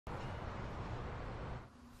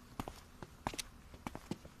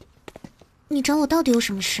你找我到底有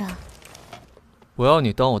什么事啊？我要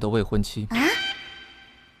你当我的未婚妻。啊？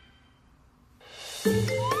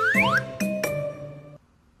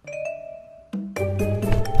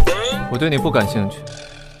我对你不感兴趣，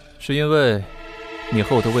是因为你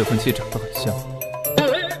和我的未婚妻长得很像。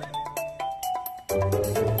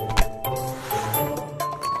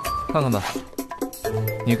看看吧，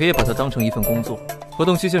你可以把它当成一份工作，合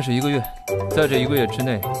同期限是1个月，在这1个月之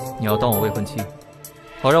内，你要当我未婚妻，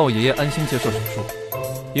好让我爷爷安心接受手术。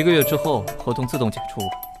1个月之后，合同自动解除，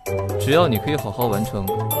只要你可以好好完成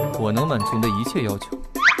我能满足你的一切要求。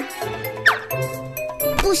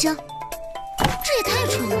不行，这也太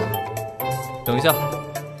蠢了。等一下，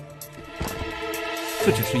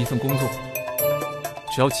这只是一份工作，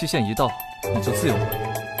只要期限一到，你就自由了。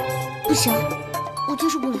不行，我接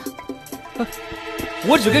受不了。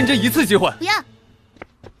我只给你这一次机会。不要。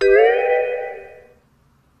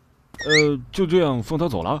就这样放他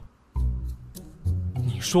走了？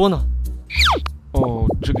你说呢？哦，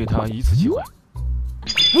只给他1次机会。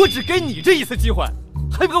我只给你这1次机会，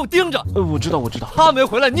还不给我盯着？我知道，我知道。他没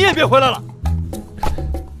回来，你也别回来了。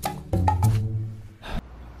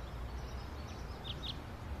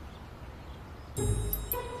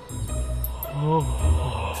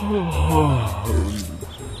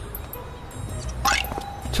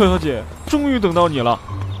乔小姐，终于等到你了。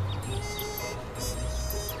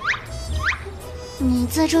你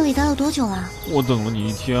在这里待了多久了？我等了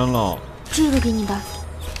你1天了。这个给你吧，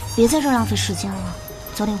别在这儿浪费时间了，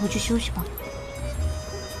早点回去休息吧。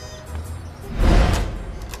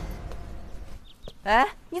哎，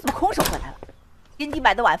你怎么空手回来了？给你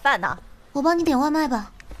买的晚饭呢？我帮你点外卖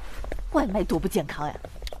吧。外卖多不健康呀！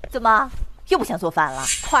怎么又不想做饭了？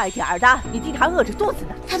快点儿的，你弟弟还饿着肚子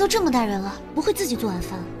呢。他都这么大人了，不会自己做晚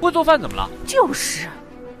饭。会做饭怎么了？就是。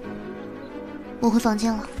我回房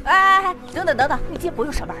间了。哎，等等，你今天不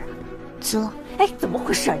用上班啊？辞了。哎，怎么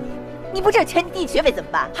回事你不挣钱，你弟学费怎么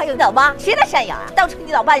办？还有你老妈，谁来赡养啊？当初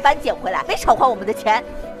你老爸把你捡回来，没少花我们的钱。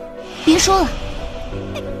别说了。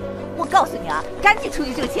我告诉你啊，赶紧出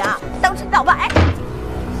去挣钱啊！当初你老爸，哎，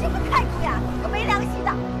什么态度呀？我没良心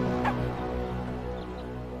的！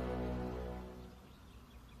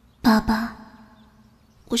爸爸，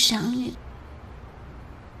我想你。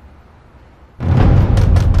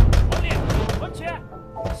王丽，还钱！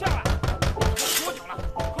下来！喝多久了？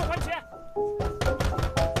快还钱！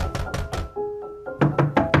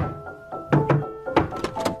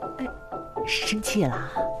生气了？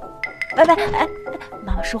哎，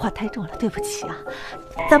妈妈说话太重了，对不起啊。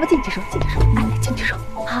咱们静着说，哎，静着说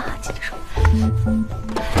啊，静着说。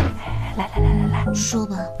来，说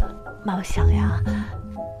吧。妈妈想呀，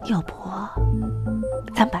要不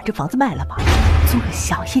咱们把这房子卖了吧，租个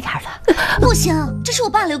小一点的。不行，这是我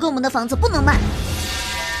爸留给我们的房子，不能卖。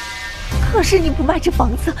可是你不卖这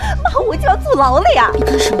房子，妈我就要坐牢了呀！你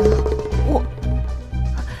干什么了？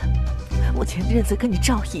我前阵子跟你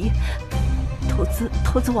赵姨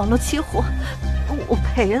投资网络期货，我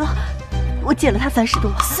赔了，我借了他30多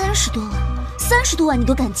万。30多万，30多万你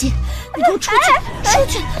都敢借？你给我出去！出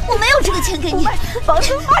去！我没有这个钱给你。房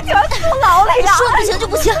子妈就要坐牢了呀！说不行就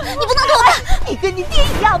不行，你不能给我办！你跟你爹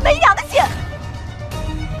一样没良心！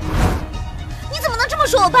你怎么能这么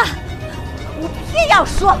说我爸？我偏要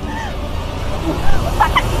说，我把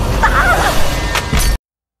他给打了！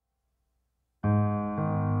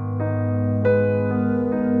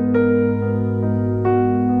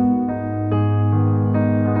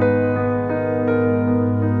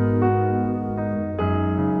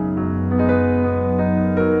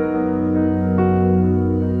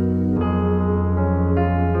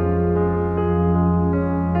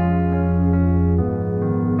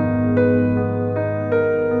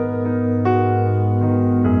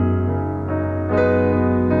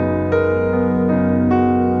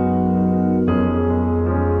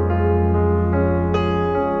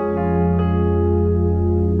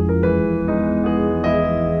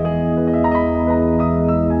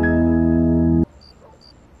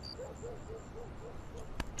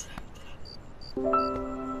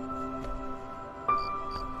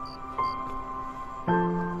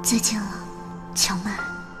再见了，乔曼。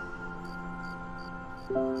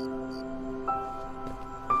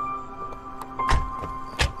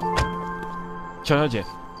乔小姐，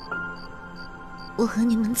我和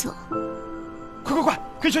你们走。快，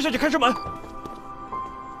给乔小姐开车门！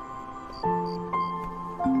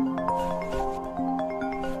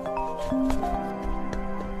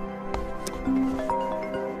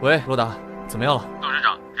喂，罗达，怎么样了？董事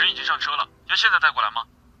长，人已经上车了，要现在带过来吗？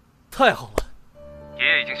太好了，爷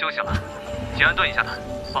爷已经休息了，先安顿一下他。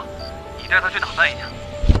爸，你带他去打扮一下，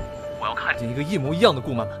我要看见一个一模一样的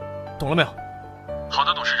顾曼曼，懂了没有？好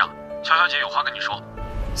的，董事长。乔乔小姐有话跟你说。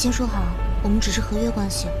先说好，我们只是合约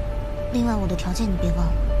关系。另外，我的条件你别忘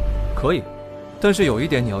了。可以，但是有一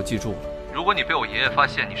点你要记住，如果你被我爷爷发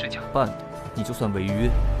现你是假扮的，你就算违约，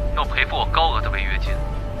要赔付我高额的违约金。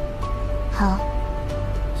好。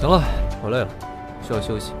行了，我累了，需要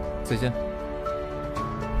休息，再见。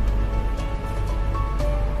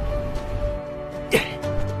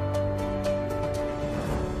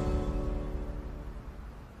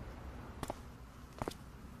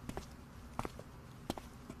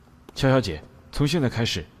乔小姐，从现在开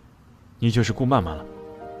始，你就是顾曼曼了。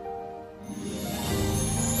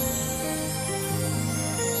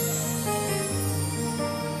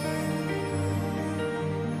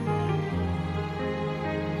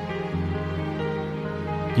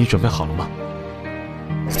你准备好了吗？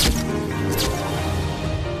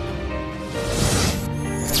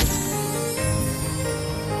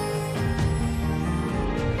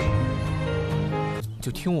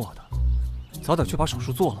就听我的，早点去把手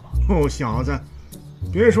术做了吧。臭小子，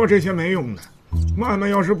别说这些没用的。曼曼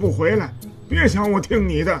要是不回来，别想我听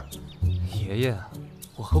你的。爷爷，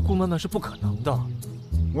我和顾曼曼是不可能的。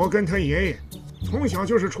我跟他爷爷从小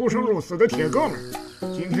就是出生入死的铁哥们儿。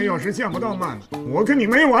今天要是见不到曼曼，我跟你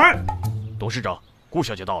没完。董事长，顾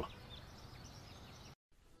小姐到了。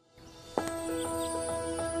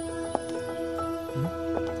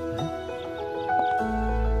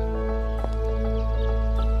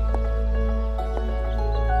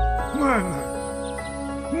曼曼，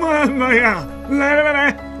曼曼呀，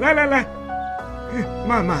来，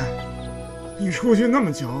曼曼，你出去那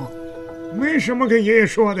么久，没什么跟爷爷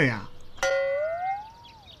说的呀？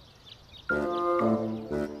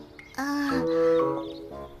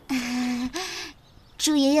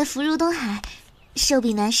祝爷爷福如东海，寿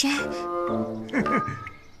比南山。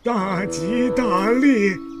大吉大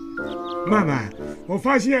利！曼曼，我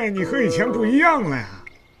发现你和以前不一样了呀。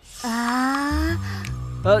啊？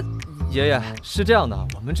爷爷是这样的，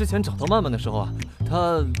我们之前找到曼曼的时候啊，她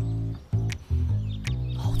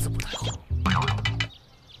脑子不太好。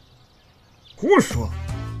胡说！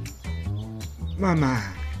曼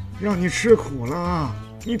曼，让你吃苦了啊！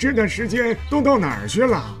你这段时间都到哪儿去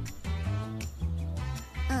了？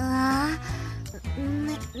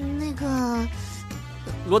那个，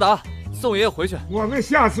罗达，送爷爷回去。我们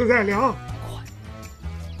下次再聊。快！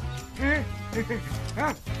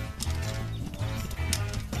啊！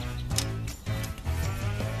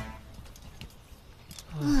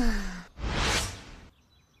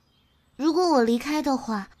如果我离开的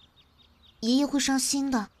话，爷爷会伤心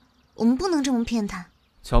的。我们不能这么骗他。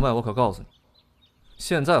乔麦，我可告诉你，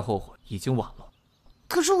现在后悔已经晚了。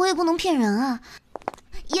可是我也不能骗人啊，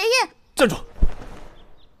爷爷！站住！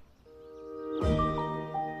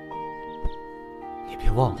你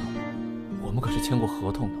别忘了，我们可是签过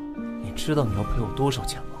合同的。你知道你要赔我多少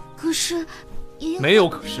钱吗？可是，爷爷没有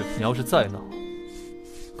可是。你要是再闹，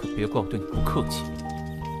可别怪我对你不客气。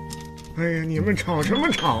哎呀，你们吵什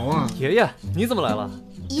么吵啊？爷爷，你怎么来了？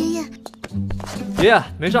爷爷，爷爷，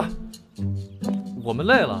没事儿。我们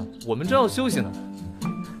累了，我们正要休息呢。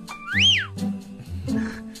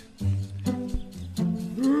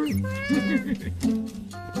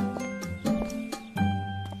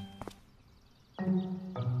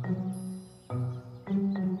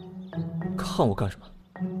看我干什么？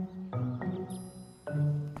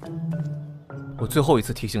我最后一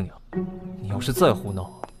次提醒你了，你要是再胡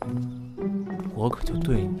闹，我可就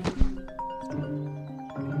对你。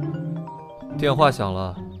电话响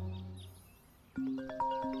了。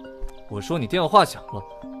我说你电话响了。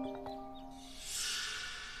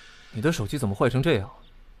你的手机怎么坏成这样？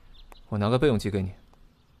我拿个备用机给你。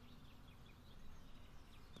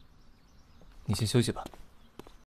你先休息吧。